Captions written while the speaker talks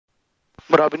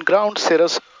Moorabbin ground,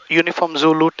 Cirrus Uniform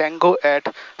Zulu Tango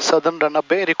at Southern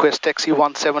Runway, request taxi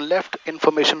 17 left,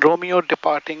 information Romeo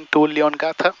departing to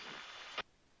Leongatha.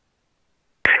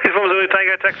 Uniform Zulu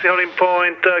Tango, taxi holding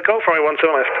point, Golf runway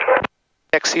 17 left.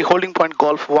 Taxi holding point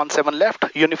Golf 17 left,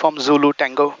 Uniform Zulu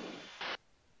Tango.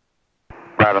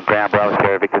 Moorabbin ground, Bravo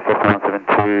Sierra Victor Cessna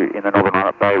 172 in the northern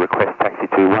runway, request taxi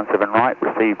to 17 right,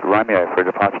 received Romeo for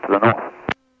departure to the north.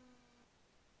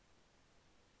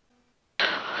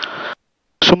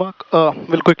 So Mark,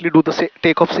 we'll quickly do the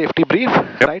takeoff safety brief,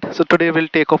 right? So today we'll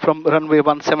take off from runway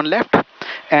 17 left,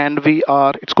 and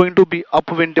it's going to be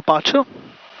upwind departure,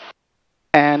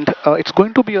 and it's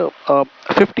going to be a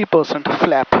 50%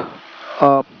 flap,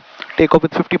 takeoff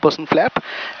with 50% flap,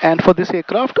 and for this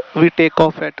aircraft we take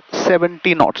off at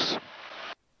 70 knots,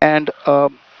 and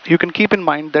you can keep in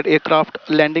mind that aircraft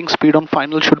landing speed on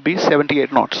final should be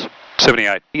 78 knots.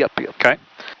 78? Yep. Okay.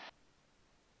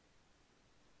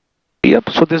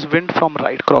 Yep, so this wind from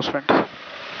right, crosswind.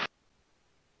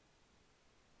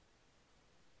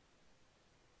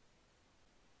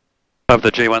 Love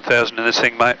the G1000 in this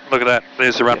thing, mate. Look at that.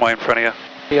 There's the runway in front of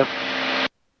you. Yep.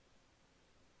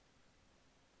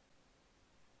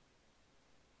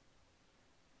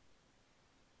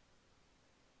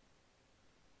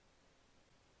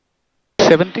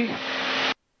 $70,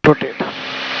 rotate.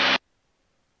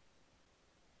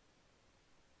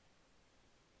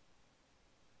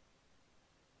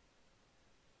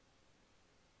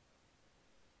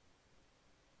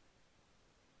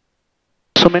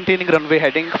 So maintaining runway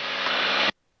heading,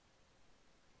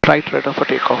 right rudder for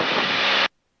takeoff.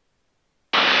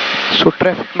 So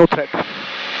traffic, no threat.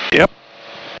 Yep.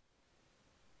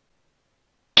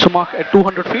 So Mark, at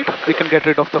 200 feet, we can get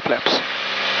rid of the flaps.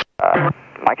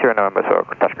 Mike here in November, so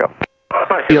touch go.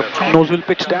 Yep, nose will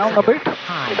pitch down a bit.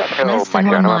 Less than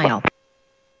 1 mile.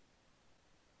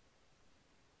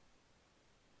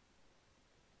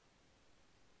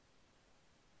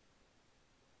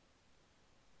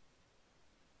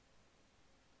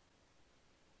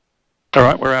 All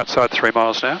right, we're outside 3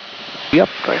 miles now. Yep,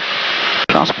 right.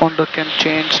 Transponder can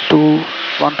change to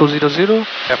 1200.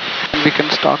 Yep. And we can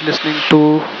start listening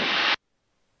to.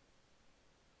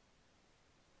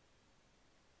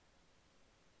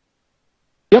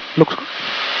 Yep, looks good.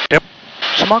 Yep.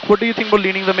 So Mark, what do you think about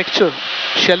leaning the mixture?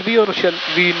 Shall we or shall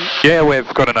we? Yeah,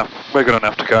 we've got enough. We've got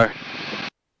enough to go.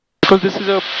 Because this is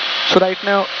so right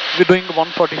now we're doing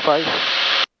 145.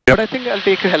 Yep. But I think I'll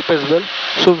take your help as well.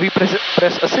 So we press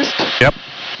assist. Yep.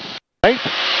 Right?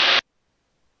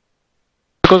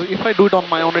 Because if I do it on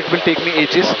my own, it will take me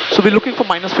ages. So we're looking for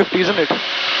 -50, isn't it?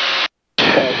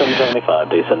 775,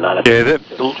 decent. Yeah,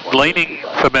 leaning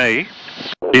for me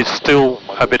is still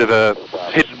a bit of a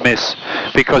hit and miss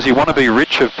because you want to be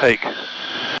rich of peak.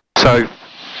 So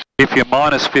if you're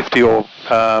 -50 or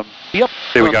yep.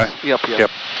 There we go. Yep.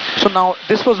 So now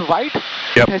this was white.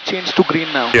 Yep. It has changed to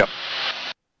green now. Yep.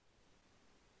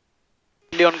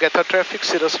 Leongatha traffic,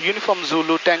 Cirrus Uniform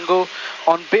Zulu Tango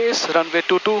on base, runway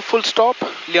 22, full stop,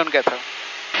 Leongatha.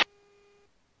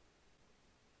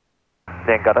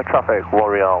 Leongatha traffic,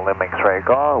 Warrior Lim X-ray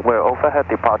go. We're overhead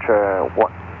departure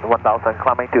 1000,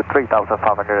 climbing to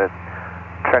 3500,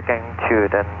 tracking to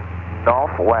the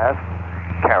northwest,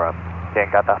 Karen,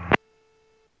 Leongatha.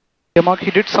 Yeah, Mark,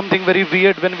 he did something very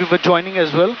weird when we were joining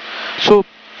as well. So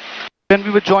when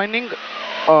we were joining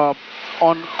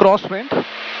on crosswind,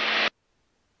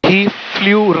 he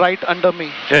flew right under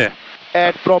me. Yeah.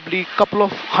 At probably couple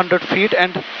of 100 feet,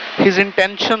 and his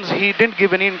intentions, he didn't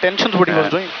give any intentions what he was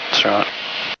doing. That's right.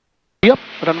 Yep,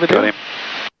 run with Got him. him.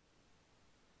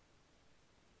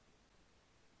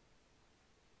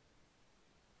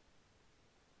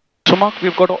 So Mark,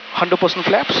 we've got 100%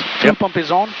 flaps, fuel pump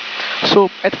is on. So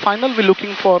at final we're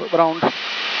looking for around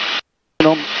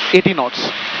 80 knots.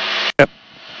 Yep.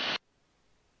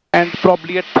 And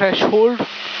probably at threshold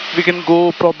we can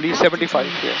go probably 75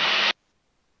 here.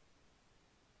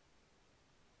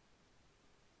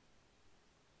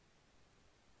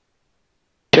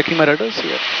 Checking my radars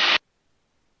here.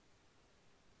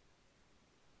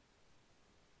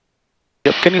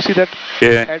 Yep, can you see that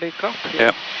ad aircraft?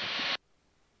 Yep.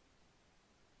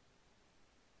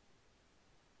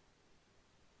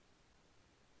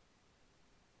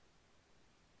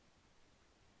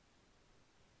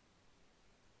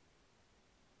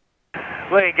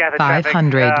 Leongatha traffic,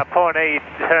 500. point E,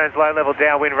 turns low level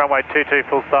downwind, runway 22,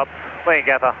 full stop,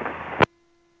 Leongatha.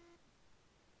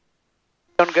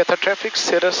 Leongatha traffic,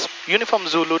 Cirrus Uniform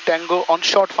Zulu Tango on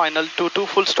short final 22,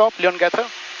 full stop, Leongatha.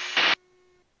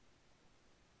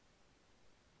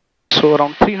 So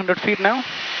around 300 feet now.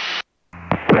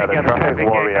 Leongatha traffic,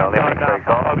 Warrior Limit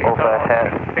takeoff,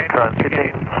 overhead,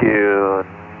 transiting to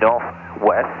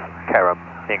northwest, Karam,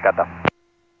 Leongatha.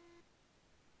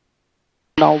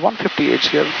 Now 158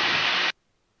 here.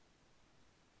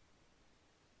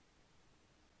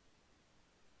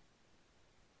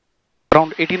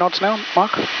 Around 80 knots now,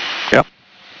 Mark? Yep.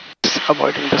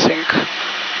 Avoiding the sink.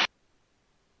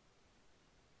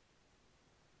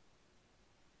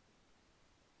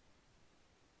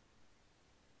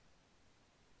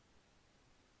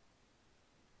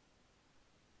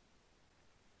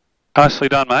 Nicely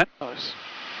done, mate. Nice.